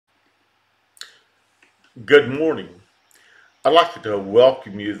Good morning. I'd like to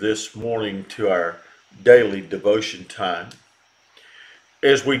welcome you this morning to our daily devotion time.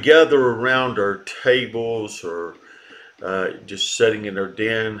 As we gather around our tables or just sitting in our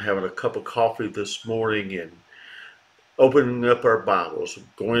den, having a cup of coffee this morning and opening up our Bibles,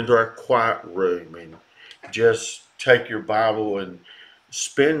 going to our quiet room and just take your Bible and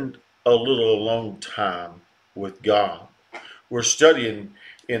spend a little alone time with God. We're studying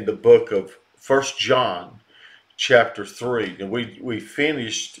in the book of First John chapter 3, and we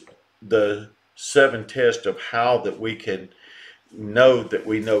finished the seven tests of how that we can know that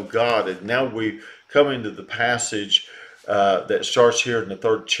we know God, and now we come into the passage that starts here in the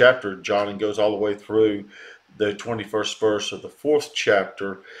third chapter of John and goes all the way through the 21st verse of the fourth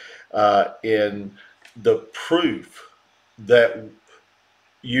chapter, in the proof that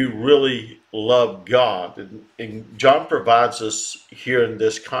you really love God. And John provides us here in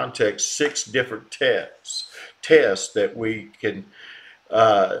this context six different tests that we can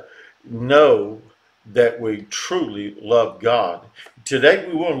uh, know that we truly love God. Today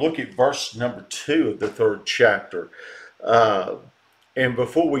we want to look at verse number 2 of the third chapter. Uh, and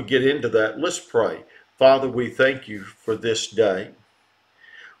before we get into that, let's pray. Father, we thank you for this day.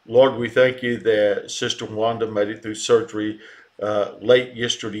 Lord, we thank you that Sister Wanda made it through surgery late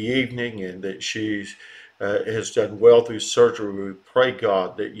yesterday evening and that she has done well through surgery. We pray,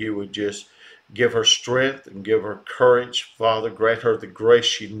 God, that you would just give her strength and give her courage. Father, grant her the grace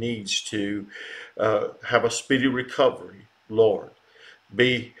she needs to have a speedy recovery, Lord.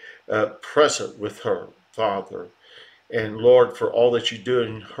 Be present with her, Father. And Lord, for all that you do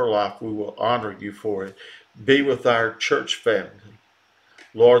in her life, we will honor you for it. Be with our church family.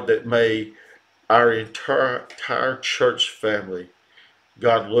 Lord, that may our entire church family,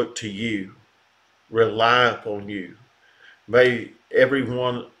 God, look to you, rely upon you. May every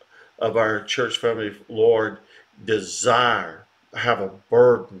one of our church family, Lord, desire, have a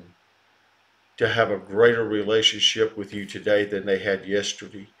burden to have a greater relationship with you today than they had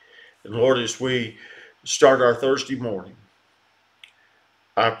yesterday. And Lord, as we start our Thursday morning,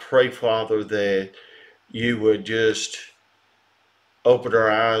 I pray, Father, that you would just open our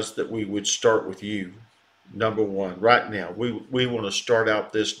eyes, that we would start with you. Number one, right now, we want to start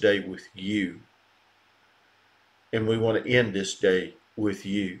out this day with you, and we want to end this day with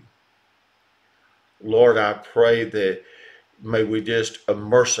you. Lord, I pray that may we just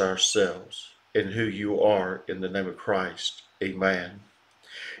immerse ourselves in who you are in the name of Christ. Amen.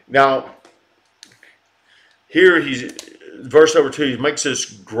 Now, here he's verse number 2, he makes this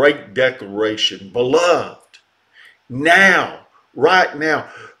great declaration. Beloved, now, right now,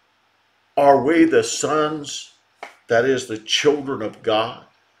 are we the sons, that is, the children of God?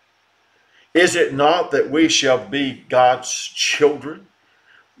 Is it not that we shall be God's children?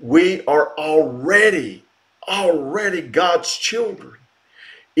 We are already God's children.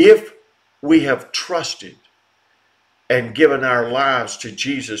 If we have trusted and given our lives to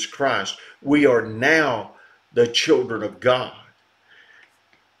Jesus Christ, we are now the children of God.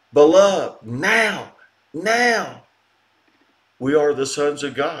 Beloved, now, we are the sons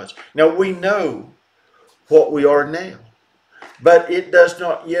of God. Now we know what we are now, but it does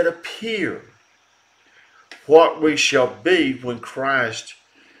not yet appear what we shall be when Christ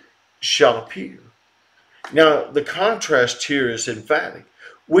shall appear. Now, the contrast here is emphatic.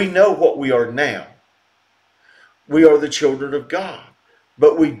 We know what we are now. We are the children of God,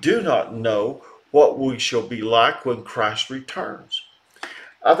 but we do not know what we shall be like when Christ returns.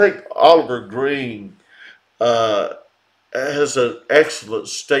 I think Oliver Green uh, has an excellent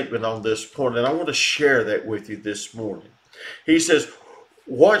statement on this point, and I want to share that with you this morning. He says,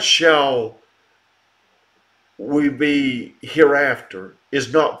 what shall we be hereafter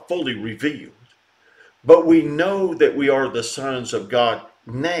is not fully revealed, but we know that we are the sons of God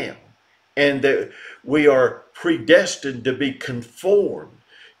now, and that we are predestined to be conformed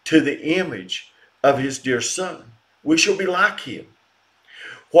to the image of his dear Son. We shall be like him.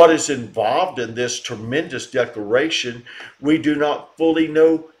 What is involved in this tremendous declaration, we do not fully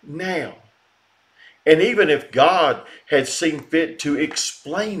know now. And even if God had seen fit to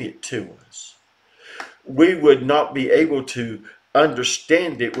explain it to us, we would not be able to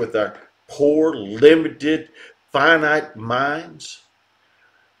understand it with our poor, limited, finite minds.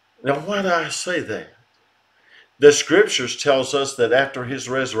 Now, why do I say that? The scriptures tells us that after his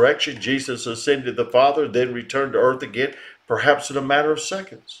resurrection, Jesus ascended to the Father, then returned to earth again, perhaps in a matter of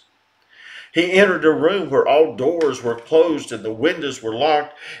seconds. He entered a room where all doors were closed and the windows were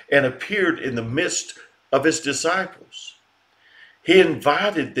locked and appeared in the midst of his disciples. He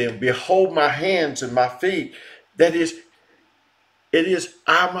invited them, behold my hands and my feet. That is, it is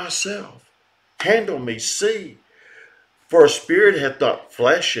I myself. handle me. See, for a spirit hath not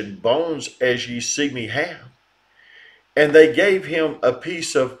flesh and bones as ye see me have. And they gave him a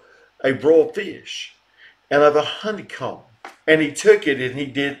piece of a broiled fish and of a honeycomb. And he took it and he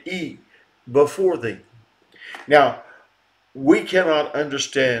did eat before them. Now, we cannot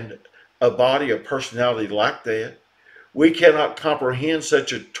understand a body, a personality like that. We cannot comprehend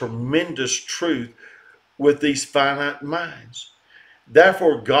such a tremendous truth with these finite minds.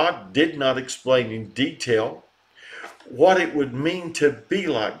 Therefore, God did not explain in detail what it would mean to be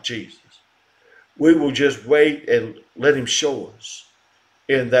like Jesus. We will just wait and let him show us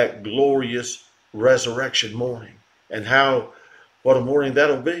in that glorious resurrection morning. And what a morning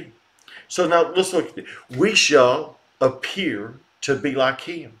that'll be. So now let's look at it. We shall appear to be like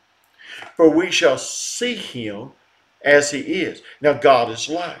him, for we shall see him as he is. Now God is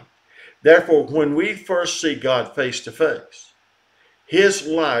light. Therefore, when we first see God face to face, his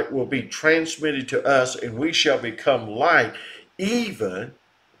light will be transmitted to us and we shall become light even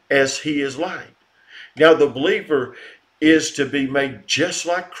as he is light. Now the believer is to be made just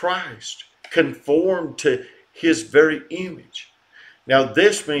like Christ, conformed to his very image. Now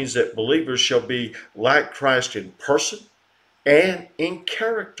this means that believers shall be like Christ in person and in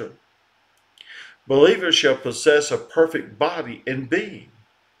character. Believers shall possess a perfect body and being.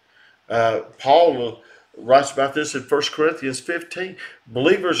 Paul writes about this in 1 Corinthians 15.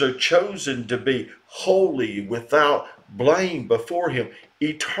 Believers are chosen to be holy, without blame before him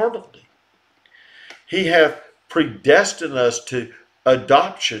eternally. He hath predestined us to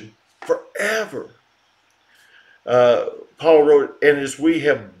adoption forever. Paul wrote, and as we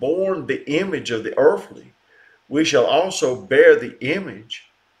have borne the image of the earthly, we shall also bear the image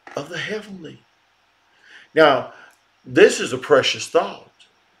of the heavenly. Now, this is a precious thought.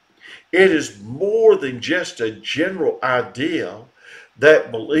 It is more than just a general idea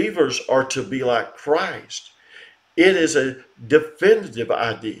that believers are to be like Christ. It is a definitive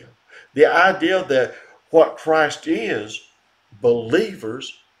idea. The idea that what Christ is,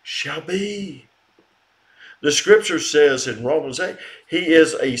 believers shall be. The scripture says in Romans 8, he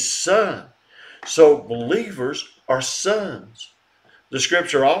is a son. So believers are sons. The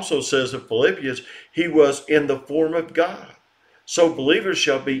scripture also says in Philippians, he was in the form of God. So believers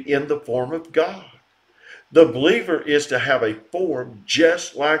shall be in the form of God. The believer is to have a form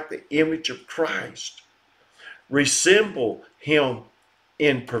just like the image of Christ. Resemble him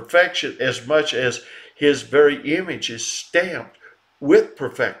in perfection as much as his very image is stamped with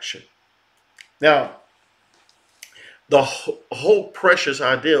perfection. Now, the whole precious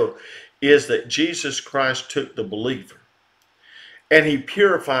idea is that Jesus Christ took the believer and he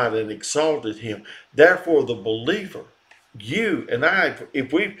purified and exalted him. Therefore, the believer, you and I,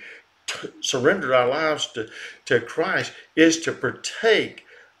 if we surrendered our lives to Christ, is to partake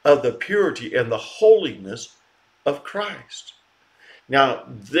of the purity and the holiness of Christ. Now,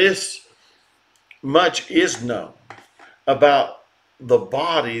 this much is known about the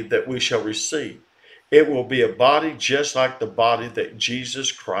body that we shall receive. It will be a body just like the body that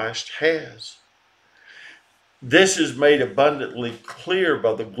Jesus Christ has. This is made abundantly clear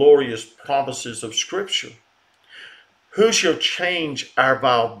by the glorious promises of Scripture. Who shall change our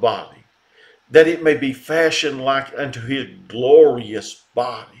vile body, that it may be fashioned like unto his glorious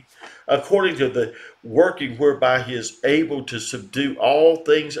body, according to the working whereby he is able to subdue all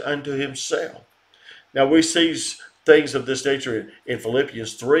things unto himself? Now we see things of this nature in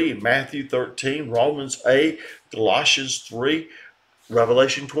Philippians 3, Matthew 13, Romans 8, Colossians 3,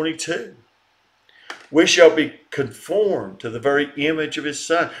 Revelation 22. We shall be conformed to the very image of his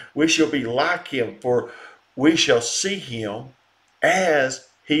Son. We shall be like him, for we shall see him as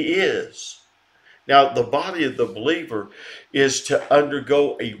he is. Now, the body of the believer is to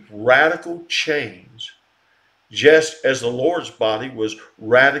undergo a radical change, just as the Lord's body was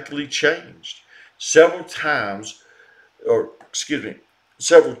radically changed. Several changes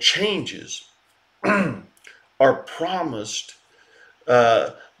are promised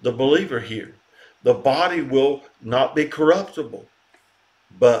the believer here. The body will not be corruptible,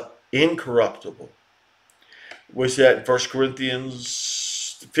 but incorruptible. We see that in 1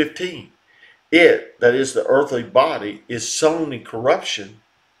 Corinthians 15. It, that is the earthly body, is sown in corruption,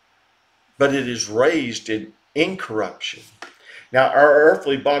 but it is raised in incorruption. Now, our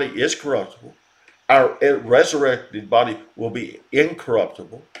earthly body is corruptible. Our resurrected body will be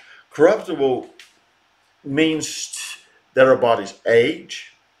incorruptible. Corruptible means that our bodies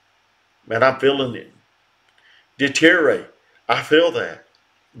age. Man, I'm feeling it. Deteriorate. I feel that.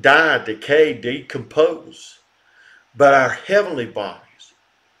 Die, decay, decompose. But our heavenly bodies,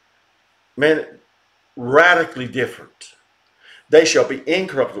 man, radically different. They shall be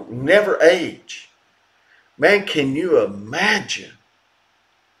incorruptible, never age. Man, can you imagine?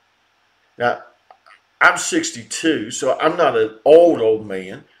 Now, I'm 62, so I'm not an old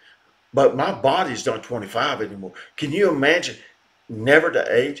man, but my body's not 25 anymore. Can you imagine never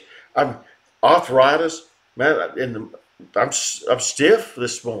to age? I'm arthritis, man, I'm stiff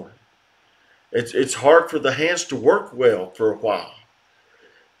this morning. It's hard for the hands to work well for a while.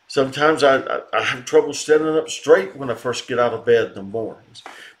 Sometimes I have trouble standing up straight when I first get out of bed in the mornings.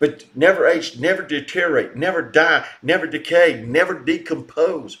 But never age, never deteriorate, never die, never decay, never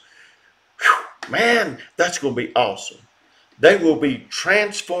decompose. Whew, man, that's going to be awesome. They will be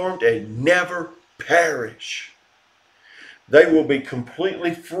transformed and never perish. They will be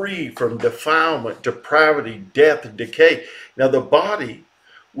completely free from defilement, depravity, death, and decay. Now, the body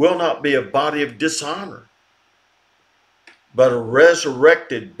will not be a body of dishonor, but a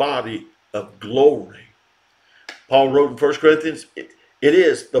resurrected body of glory. Paul wrote in 1 Corinthians, it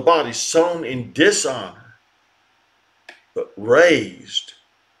is the body sown in dishonor, but raised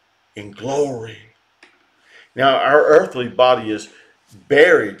in glory. Now, our earthly body is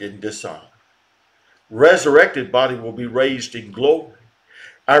buried in dishonor. Resurrected body will be raised in glory.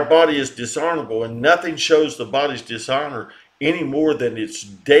 Our body is dishonorable, and nothing shows the body's dishonor any more than its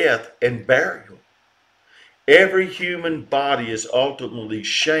death and burial. Every human body is ultimately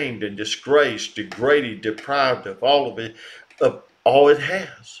shamed and disgraced, degraded, deprived of all it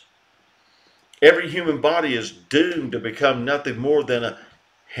has. Every human body is doomed to become nothing more than a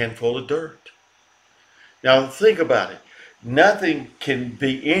handful of dirt. Now think about it. Nothing can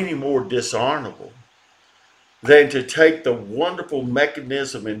be any more dishonorable than to take the wonderful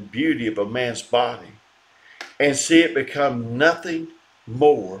mechanism and beauty of a man's body and see it become nothing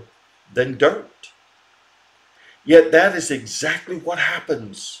more than dirt. Yet that is exactly what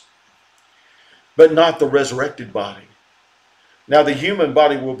happens, but not the resurrected body. Now the human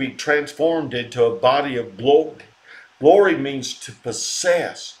body will be transformed into a body of glory. Glory means to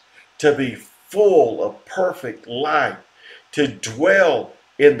possess, to be full of perfect light, to dwell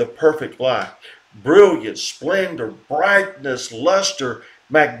in the perfect light. Brilliance, splendor, brightness, luster,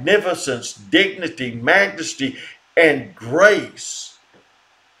 magnificence, dignity, majesty, and grace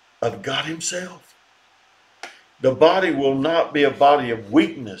of God Himself. The body will not be a body of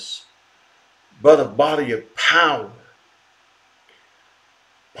weakness, but a body of power.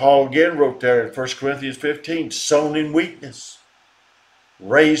 Paul again wrote there in 1 Corinthians 15, sown in weakness,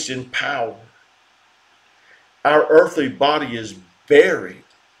 raised in power. Our earthly body is buried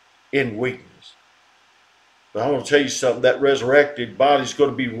in weakness. But I want to tell you something, that resurrected body is going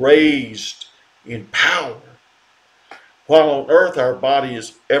to be raised in power. While on earth our body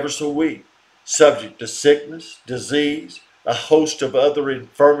is ever so weak, subject to sickness, disease, a host of other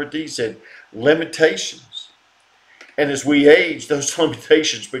infirmities and limitations. And as we age, those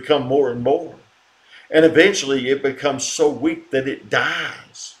limitations become more and more. And eventually it becomes so weak that it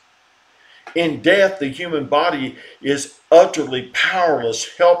dies. In death, the human body is utterly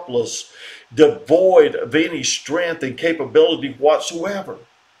powerless, helpless, devoid of any strength and capability whatsoever.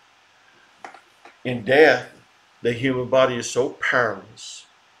 In death, the human body is so powerless,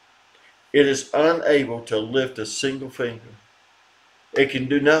 it is unable to lift a single finger. It can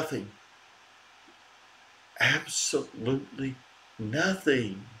do nothing. Absolutely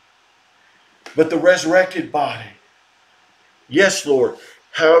nothing. But the resurrected body, yes, Lord,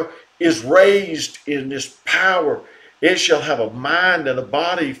 how is raised in this power. It shall have a mind and a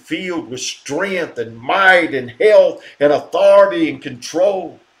body filled with strength and might and health and authority and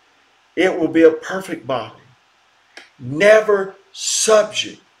control. It will be a perfect body, never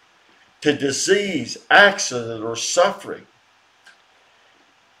subject to disease, accident, or suffering.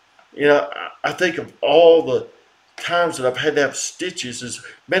 You know, I think of all the times that I've had to have stitches,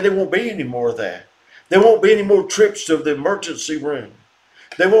 man, there won't be any more of that. There won't be any more trips to the emergency room.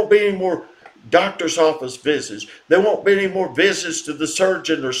 There won't be any more doctor's office visits. There won't be any more visits to the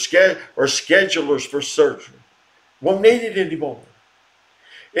surgeon or schedulers for surgery. Won't need it anymore.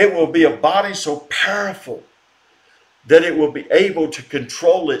 It will be a body so powerful that it will be able to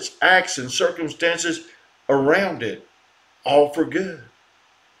control its acts and circumstances around it, all for good.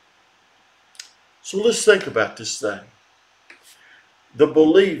 So let's think about this thing. The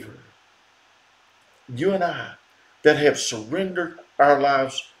believer, you and I, that have surrendered our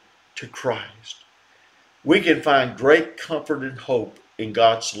lives to Christ, we can find great comfort and hope in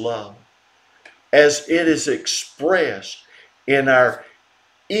God's love as it is expressed in our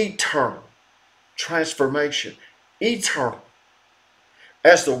eternal transformation. Eternal.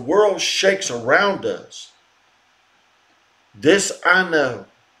 As the world shakes around us, this I know,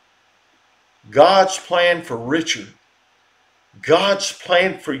 God's plan for Richard God's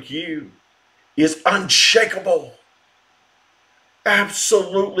plan for you is unshakable.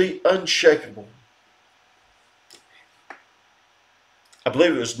 Absolutely unshakable. I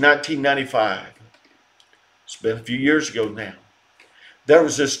believe it was 1995. It's been a few years ago now. There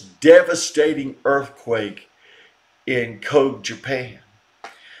was this devastating earthquake in Kobe, Japan.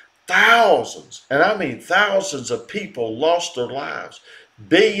 Thousands, and I mean thousands of people lost their lives.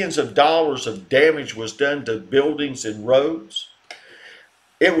 Billions of dollars of damage was done to buildings and roads.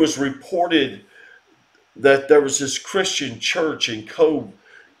 It was reported that there was this Christian church in Kobe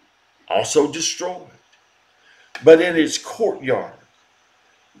also destroyed. But in its courtyard,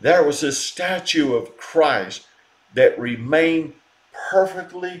 there was a statue of Christ that remained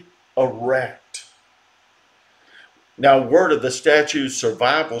perfectly erect. Now, word of the statue's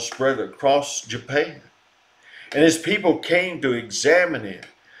survival spread across Japan. And as people came to examine it,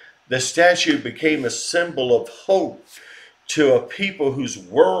 the statue became a symbol of hope to a people whose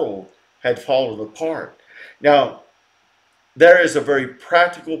world had fallen apart. Now, there is a very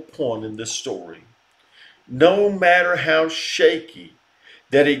practical point in this story. No matter how shaky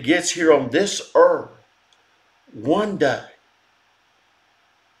that it gets here on this earth, one day,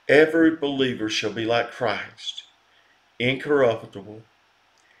 every believer shall be like Christ, incorruptible,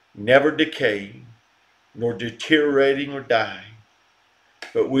 never decaying, nor deteriorating or dying,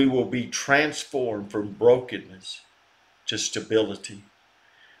 but we will be transformed from brokenness to stability,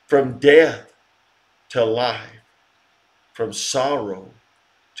 from death to life, from sorrow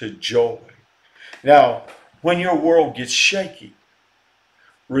to joy. Now, when your world gets shaky,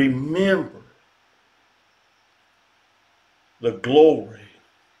 remember the glory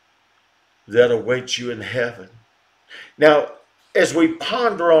that awaits you in heaven. Now, as we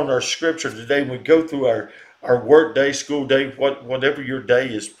ponder on our scripture today, and we go through our work day, school day, whatever your day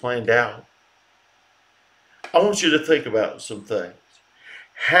is planned out, I want you to think about some things.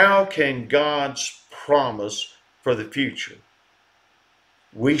 How can God's promise for the future,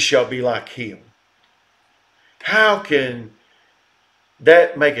 we shall be like him, how can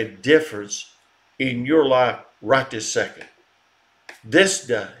that make a difference in your life right this second, this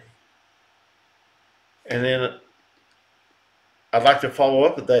day? And then I'd like to follow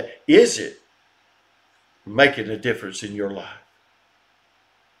up with that. Is it making a difference in your life?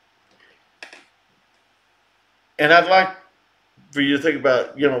 And I'd like for you to think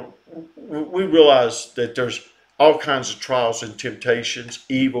about, we realize that there's all kinds of trials and temptations,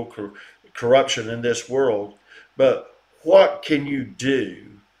 evil, corruption in this world. But what can you do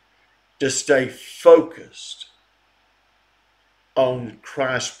to stay focused on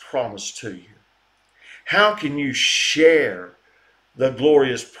Christ's promise to you? How can you share the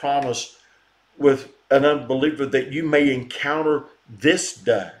glorious promise with an unbeliever that you may encounter this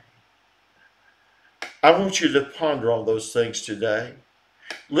day? I want you to ponder on those things today.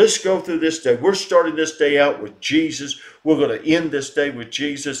 Let's go through this day. We're starting this day out with Jesus. We're going to end this day with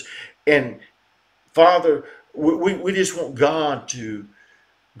Jesus. And Father, we just want God to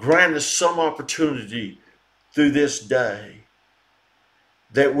grant us some opportunity through this day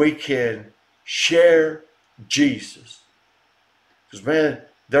that we can share Jesus. Because, man,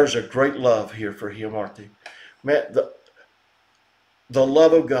 there's a great love here for him, aren't there? Man, the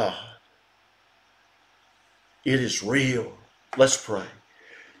love of God, it is real. Let's pray.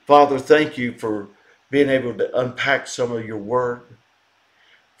 Father, thank you for being able to unpack some of your word.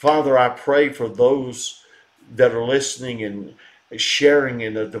 Father, I pray for those that are listening and sharing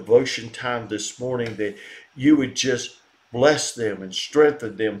in a devotion time this morning, that you would just bless them and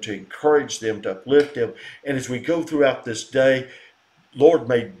strengthen them, to encourage them, to uplift them. And as we go throughout this day, Lord,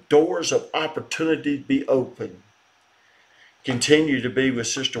 may doors of opportunity be open. Continue to be with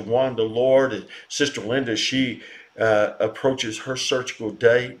Sister Wanda, Lord, and Sister Linda. She approaches her surgical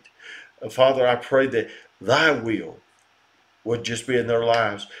date. Father, I pray that thy will would just be in their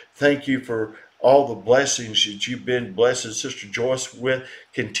lives. Thank you for all the blessings that you've been blessing Sister Joyce with.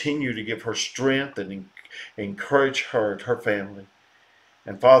 Continue to give her strength and encourage her and her family.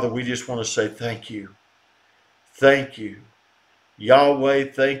 And Father, we just want to say thank you. Thank you.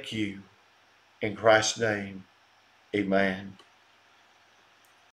 Yahweh, thank you. In Christ's name, amen.